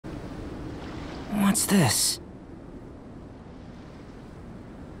What's this?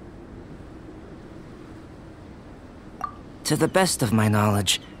 To the best of my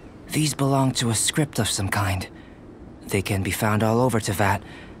knowledge, these belong to a script of some kind. They can be found all over Teyvat,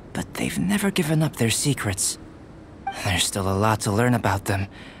 but they've never given up their secrets. There's still a lot to learn about them.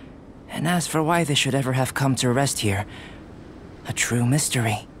 And as for why they should ever have come to rest here, a true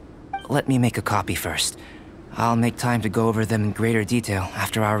mystery. Let me make a copy first. I'll make time to go over them in greater detail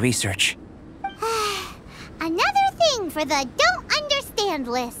after our research. Another thing for the don't understand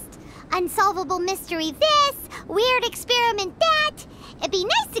list. Unsolvable mystery this, weird experiment that. It'd be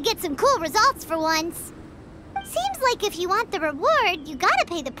nice to get some cool results for once. Seems like if you want the reward, you gotta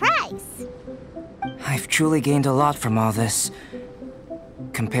pay the price. I've truly gained a lot from all this.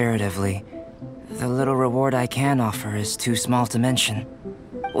 Comparatively, the little reward I can offer is too small to mention.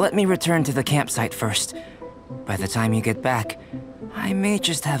 Let me return to the campsite first. By the time you get back, I may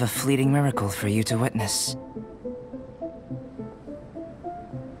just have a fleeting miracle for you to witness.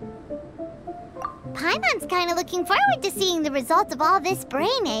 Paimon's kinda looking forward to seeing the result of all this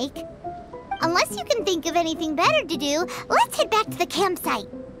brain ache. Unless you can think of anything better to do, let's head back to the campsite.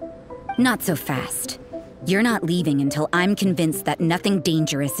 Not so fast. You're not leaving until I'm convinced that nothing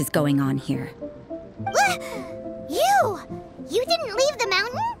dangerous is going on here. You didn't leave the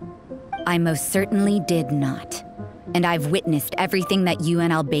mountain? I most certainly did not. And I've witnessed everything that you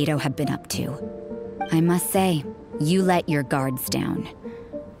and Albedo have been up to. I must say, you let your guards down.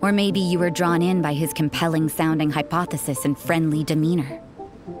 Or maybe you were drawn in by his compelling-sounding hypothesis and friendly demeanor.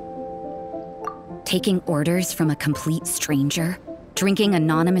 Taking orders from a complete stranger, drinking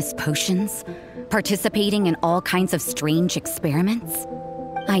anonymous potions, participating in all kinds of strange experiments?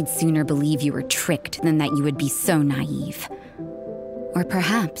 I'd sooner believe you were tricked than that you would be so naive. Or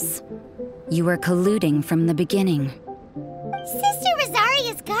perhaps, you were colluding from the beginning. Sister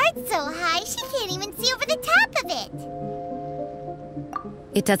Rosaria's guard's so high, she can't even see over the top of it.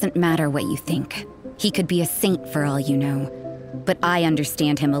 It doesn't matter what you think. He could be a saint for all you know. But I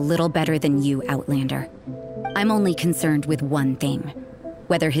understand him a little better than you, Outlander. I'm only concerned with one thing.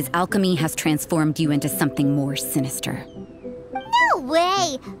 Whether his alchemy has transformed you into something more sinister. No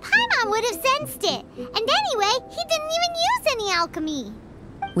way! Paimon would have sensed it. And anyway, he didn't even use any alchemy.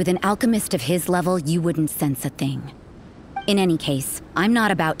 With an alchemist of his level, you wouldn't sense a thing. In any case, I'm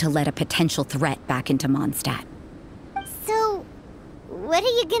not about to let a potential threat back into Monstadt. So, what are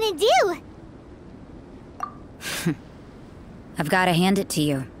you gonna do? I've got to hand it to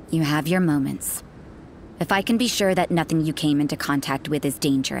you. You have your moments. If I can be sure that nothing you came into contact with is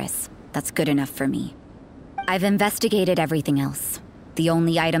dangerous, that's good enough for me. I've investigated everything else. The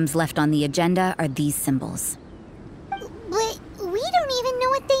only items left on the agenda are these symbols. But we don't even know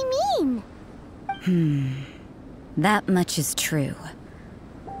what they mean. That much is true.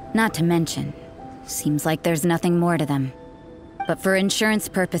 Not to mention, seems like there's nothing more to them. But for insurance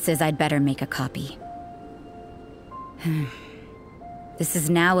purposes, I'd better make a copy. This is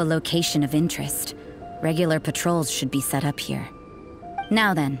now a location of interest. Regular patrols should be set up here.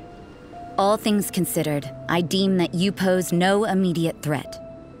 Now then, all things considered, I deem that you pose no immediate threat,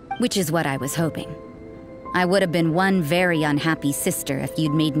 which is what I was hoping. I would have been one very unhappy sister if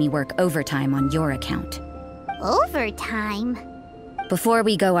you'd made me work overtime on your account. Overtime? Before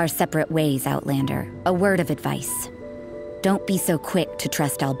we go our separate ways, Outlander, a word of advice. Don't be so quick to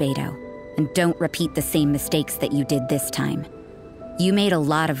trust Albedo, and don't repeat the same mistakes that you did this time. You made a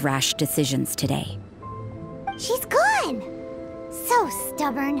lot of rash decisions today. She's gone! So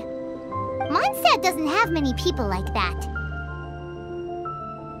stubborn. Monstadt doesn't have many people like that.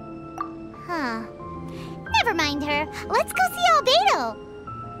 Huh. Never mind her. Let's go see Albedo.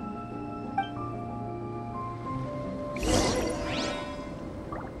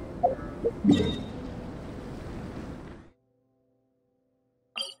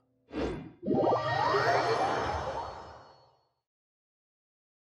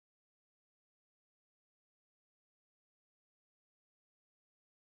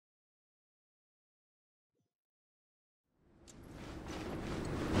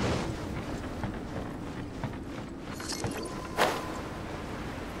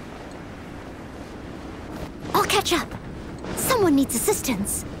 I'll catch up. Someone needs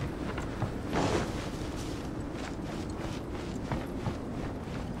assistance.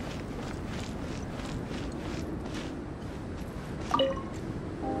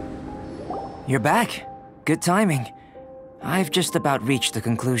 You're back. Good timing. I've just about reached the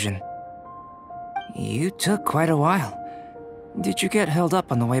conclusion. You took quite a while. Did you get held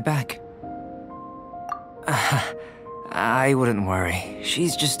up on the way back? I wouldn't worry.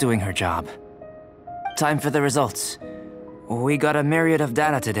 She's just doing her job. Time for the results. We got a myriad of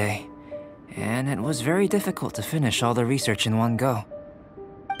data today, and it was very difficult to finish all the research in one go.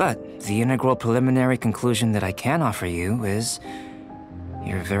 But the integral preliminary conclusion that I can offer you is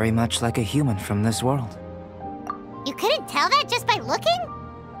you're very much like a human from this world. You couldn't tell that just by looking?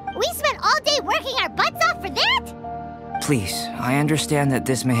 We spent all day working our butts off for that? Please, I understand that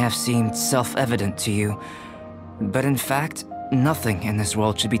this may have seemed self-evident to you, but in fact, nothing in this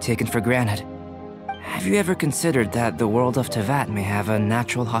world should be taken for granted. Have you ever considered that the world of Teyvat may have a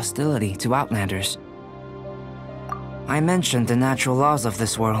natural hostility to Outlanders? I mentioned the natural laws of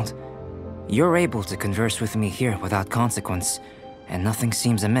this world. You're able to converse with me here without consequence, and nothing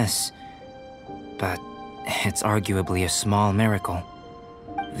seems amiss. But it's arguably a small miracle.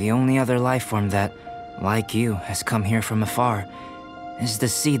 The only other life form that, like you, has come here from afar is the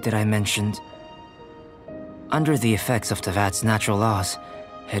seed that I mentioned. Under the effects of Teyvat's natural laws,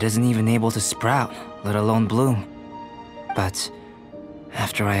 it isn't even able to sprout, let alone bloom. But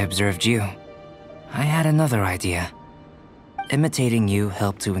after I observed you, I had another idea. Imitating you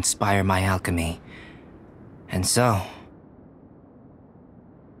helped to inspire my alchemy. And so...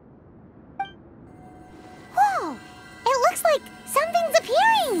 Whoa! It looks like something's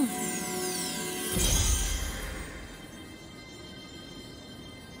appearing!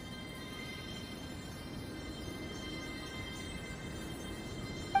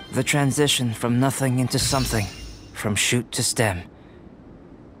 The transition from nothing into something, from shoot to stem,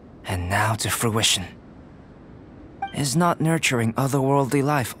 and now to fruition. Is not nurturing otherworldly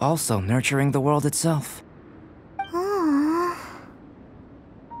life also nurturing the world itself? Aww.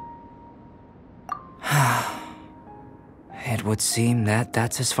 It would seem that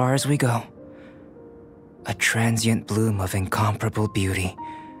that's as far as we go. A transient bloom of incomparable beauty.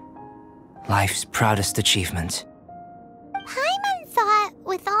 Life's proudest achievement. Paimon thought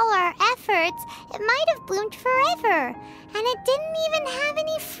with all our efforts, it might have bloomed forever, and it didn't even have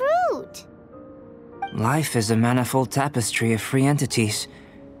any fruit. Life is a manifold tapestry of free entities.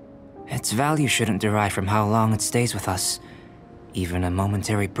 Its value shouldn't derive from how long it stays with us. Even a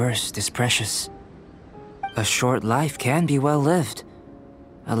momentary burst is precious. A short life can be well lived.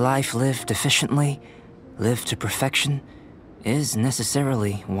 A life lived efficiently, lived to perfection, is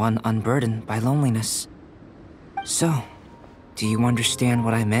necessarily one unburdened by loneliness. So, do you understand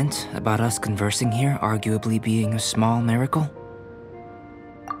what I meant about us conversing here arguably being a small miracle?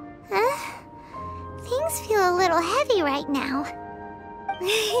 Things feel a little heavy right now.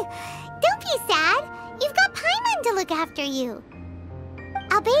 Don't be sad. You've got Paimon to look after you.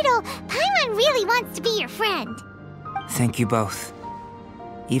 Albedo, Paimon really wants to be your friend. Thank you both.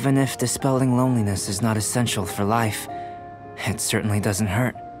 Even if dispelling loneliness is not essential for life, it certainly doesn't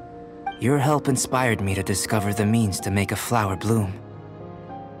hurt. Your help inspired me to discover the means to make a flower bloom.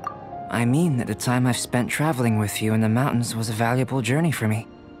 I mean that the time I've spent traveling with you in the mountains was a valuable journey for me.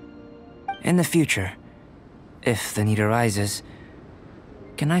 In the future, if the need arises,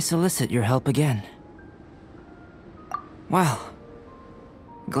 can I solicit your help again? Well,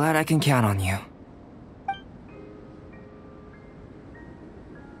 glad I can count on you.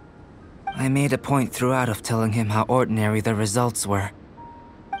 I made a point throughout of telling him how ordinary the results were.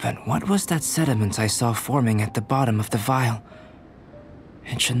 But what was that sediment I saw forming at the bottom of the vial?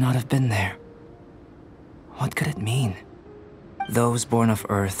 It should not have been there. What could it mean? Those born of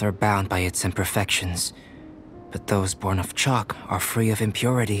Earth are bound by its imperfections, but those born of chalk are free of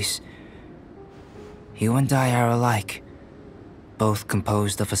impurities. You and I are alike, both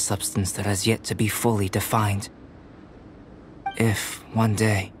composed of a substance that has yet to be fully defined. If, one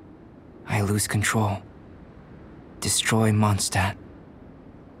day, I lose control, destroy Monstadt,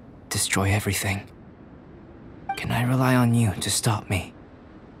 destroy everything, can I rely on you to stop me?